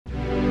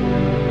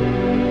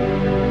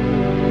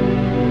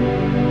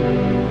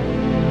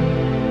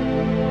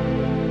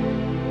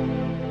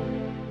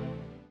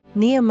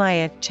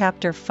Nehemiah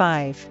chapter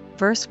 5,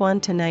 verse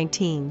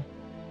 1-19.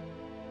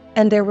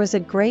 And there was a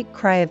great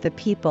cry of the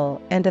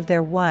people and of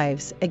their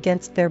wives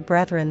against their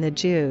brethren the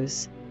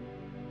Jews.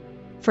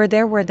 For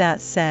there were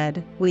that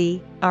said,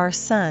 We, our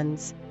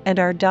sons, and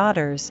our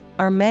daughters,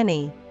 are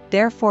many,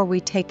 therefore we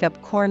take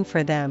up corn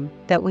for them,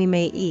 that we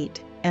may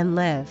eat, and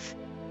live.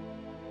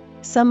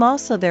 Some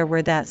also there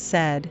were that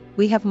said,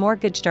 We have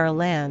mortgaged our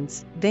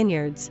lands,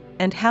 vineyards,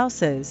 and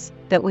houses,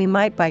 that we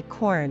might buy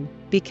corn,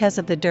 because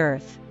of the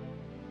dearth.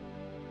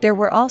 There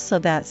were also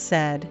that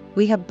said,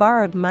 We have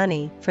borrowed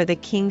money for the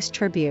king's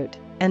tribute,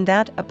 and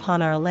that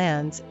upon our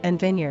lands and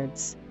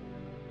vineyards.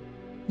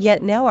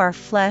 Yet now our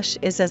flesh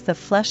is as the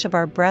flesh of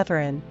our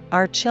brethren,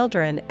 our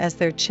children as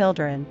their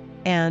children,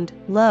 and,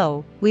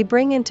 lo, we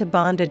bring into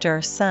bondage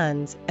our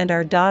sons and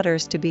our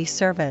daughters to be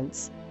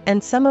servants,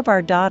 and some of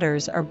our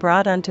daughters are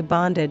brought unto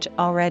bondage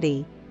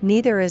already,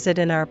 neither is it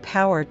in our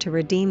power to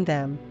redeem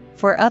them,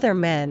 for other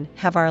men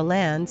have our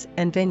lands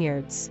and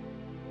vineyards.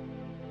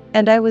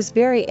 And I was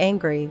very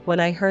angry when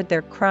I heard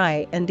their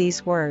cry and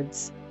these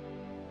words.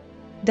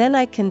 Then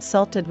I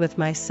consulted with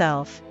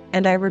myself,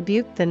 and I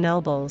rebuked the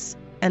nobles,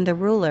 and the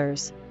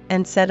rulers,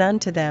 and said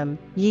unto them,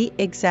 Ye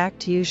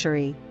exact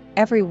usury,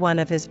 every one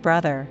of his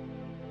brother.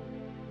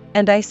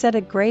 And I set a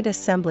great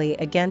assembly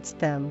against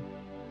them.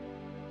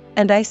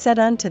 And I said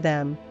unto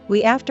them,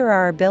 We after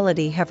our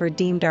ability have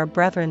redeemed our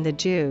brethren the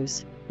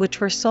Jews, which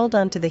were sold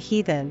unto the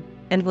heathen,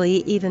 and will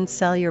ye even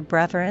sell your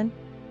brethren?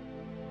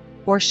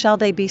 Or shall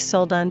they be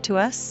sold unto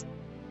us?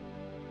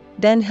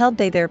 Then held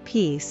they their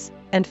peace,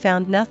 and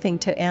found nothing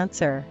to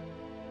answer.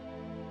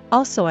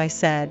 Also I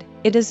said,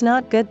 It is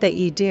not good that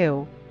ye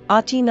do.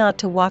 Ought ye not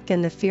to walk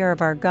in the fear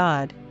of our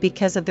God,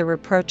 because of the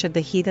reproach of the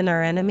heathen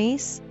our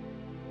enemies?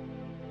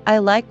 I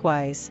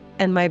likewise,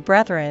 and my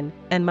brethren,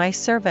 and my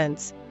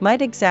servants,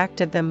 might exact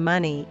of them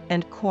money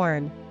and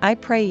corn. I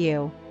pray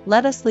you,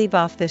 let us leave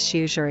off this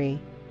usury.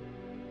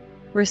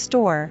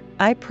 Restore,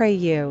 I pray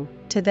you,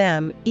 to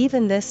them,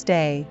 even this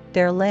day,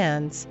 their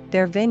lands,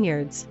 their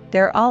vineyards,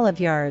 their olive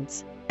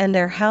yards, and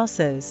their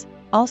houses,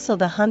 also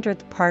the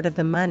 100th part of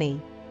the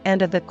money,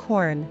 and of the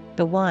corn,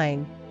 the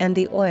wine, and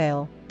the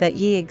oil, that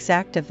ye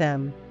exact of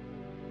them.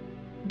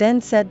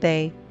 Then said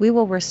they, We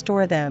will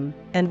restore them,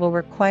 and will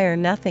require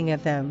nothing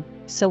of them,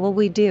 so will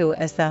we do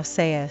as thou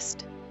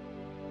sayest.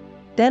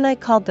 Then I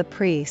called the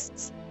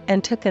priests,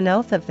 and took an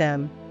oath of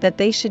them, that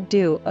they should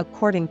do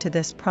according to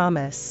this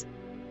promise.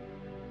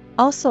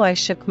 Also I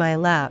shook my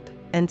lap,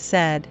 and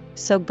said,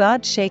 So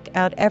God shake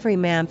out every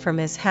man from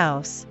his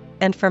house,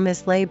 and from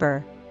his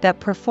labor, that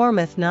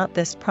performeth not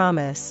this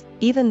promise,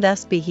 even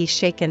thus be he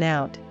shaken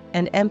out,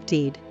 and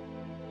emptied.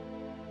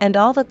 And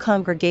all the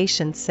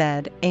congregation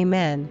said,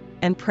 Amen,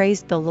 and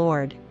praised the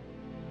Lord.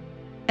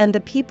 And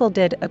the people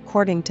did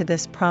according to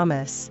this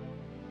promise.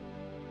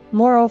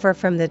 Moreover,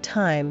 from the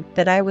time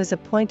that I was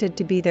appointed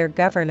to be their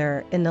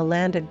governor in the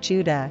land of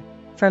Judah,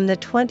 from the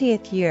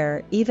 20th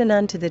year even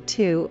unto the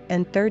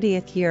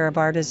 32nd year of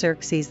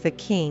Artaxerxes the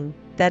king,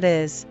 that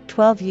is,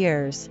 12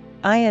 years,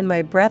 I and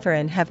my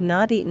brethren have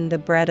not eaten the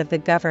bread of the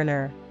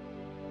governor.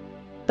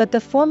 But the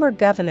former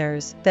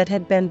governors that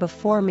had been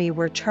before me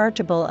were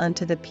chargeable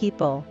unto the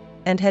people,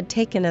 and had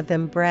taken of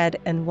them bread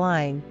and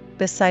wine,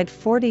 beside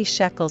 40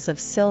 shekels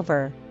of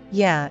silver,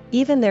 yea,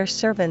 even their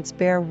servants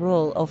bare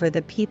rule over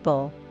the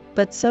people,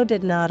 but so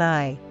did not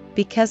I,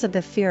 because of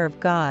the fear of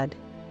God.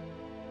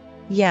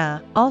 Yea,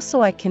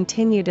 also I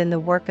continued in the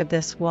work of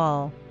this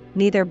wall,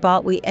 neither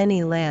bought we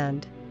any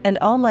land, and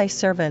all my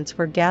servants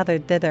were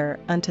gathered thither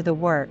unto the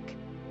work.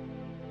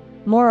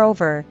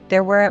 Moreover,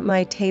 there were at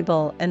my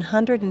table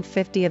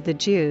 150 of the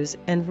Jews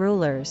and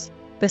rulers,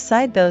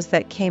 beside those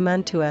that came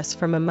unto us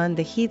from among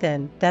the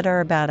heathen that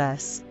are about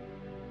us.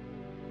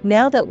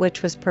 Now that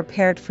which was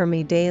prepared for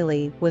me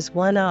daily was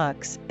 1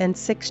 ox and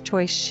 6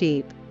 choice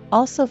sheep,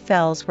 also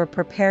fowls were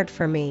prepared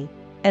for me,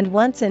 and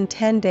once in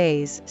 10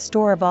 days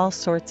store of all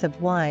sorts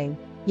of wine,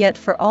 yet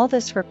for all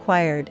this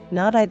required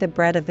not I the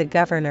bread of the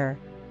governor,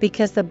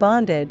 because the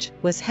bondage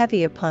was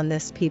heavy upon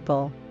this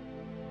people.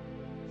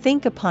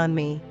 Think upon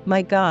me,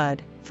 my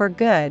God, for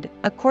good,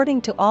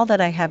 according to all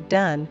that I have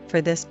done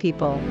for this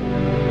people.